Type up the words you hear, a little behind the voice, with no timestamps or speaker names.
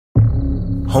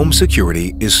Home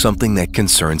security is something that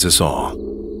concerns us all.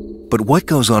 But what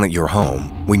goes on at your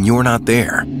home when you're not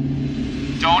there?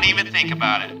 Don't even think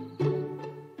about it.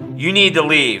 You need to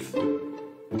leave.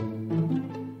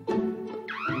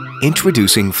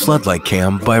 Introducing Floodlight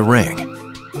Cam by Ring,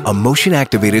 a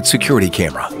motion-activated security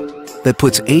camera that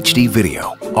puts HD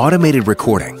video, automated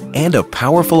recording, and a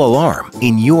powerful alarm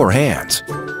in your hands.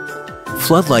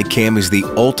 Floodlight Cam is the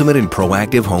ultimate in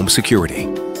proactive home security.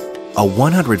 A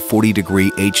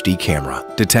 140-degree HD camera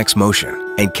detects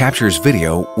motion and captures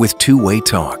video with two-way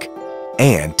talk.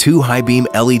 And 2 high-beam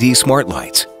LED smart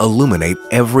lights illuminate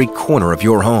every corner of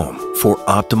your home for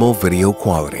optimal video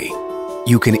quality.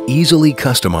 You can easily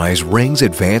customize Ring's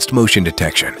advanced motion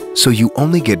detection so you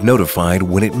only get notified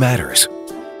when it matters.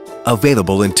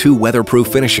 Available in 2 weatherproof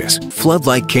finishes,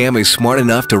 Floodlight Cam is smart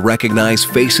enough to recognize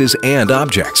faces and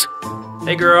objects.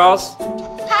 Hey girls.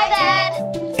 Hi, Dad.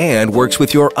 And works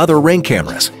with your other Ring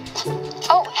cameras.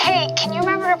 Oh, hey, can you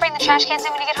remember to bring the trash cans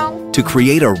in when you get home? To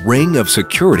create a ring of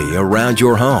security around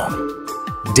your home.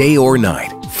 Day or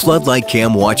night, Floodlight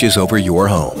Cam watches over your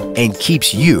home and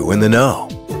keeps you in the know.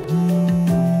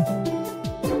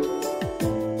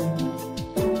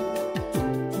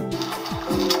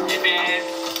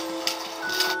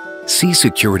 See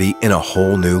security in a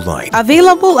whole new light.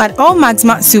 Available at all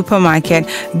Maxmart supermarket,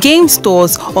 game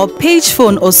stores, or Page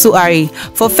Phone or Suari.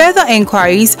 For further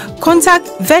enquiries, contact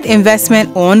VED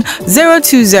Investment on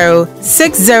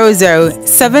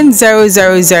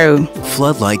 020-600-7000.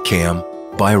 Floodlight Cam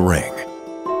by Ring.